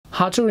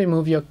How to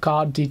remove your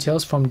card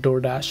details from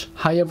DoorDash.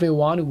 Hi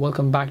everyone,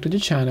 welcome back to the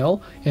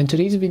channel. In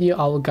today's video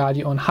I will guide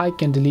you on how you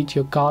can delete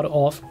your card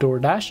off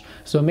DoorDash,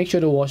 so make sure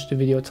to watch the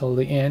video till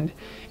the end.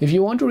 If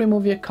you want to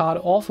remove your card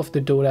off of the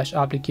DoorDash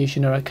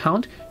application or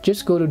account,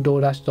 just go to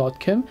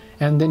DoorDash.com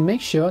and then make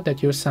sure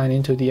that you're signed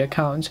into the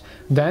account.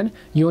 Then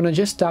you want to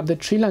just tap the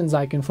three lines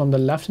icon from the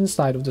left hand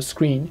side of the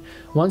screen.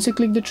 Once you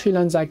click the three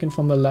lines icon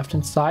from the left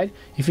hand side,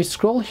 if you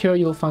scroll here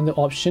you'll find the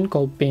option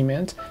called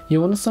payment.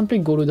 You want to simply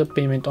go to the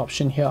payment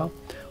option here.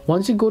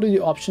 Once you go to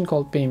the option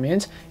called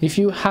payments, if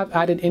you have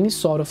added any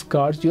sort of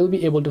cards, you'll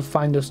be able to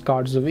find those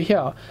cards over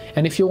here.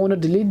 And if you want to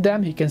delete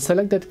them, you can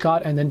select that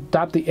card and then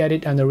tap the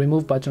edit and the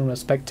remove button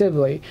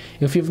respectively.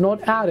 If you've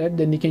not added,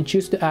 then you can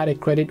choose to add a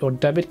credit or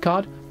debit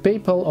card,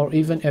 PayPal, or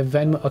even a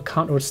Venmo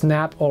account or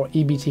Snap or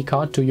EBT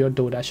card to your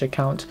DoorDash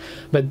account.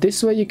 But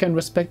this way you can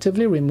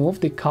respectively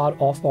remove the card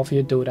off of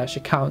your DoorDash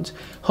account.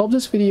 Hope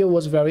this video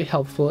was very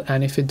helpful,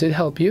 and if it did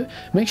help you,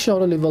 make sure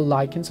to leave a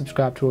like and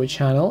subscribe to our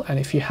channel. And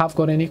if you have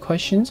got any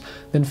questions,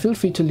 then feel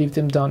free to leave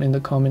them down in the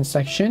comment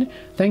section.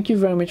 Thank you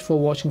very much for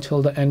watching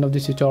till the end of the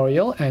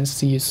tutorial, and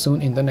see you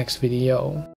soon in the next video.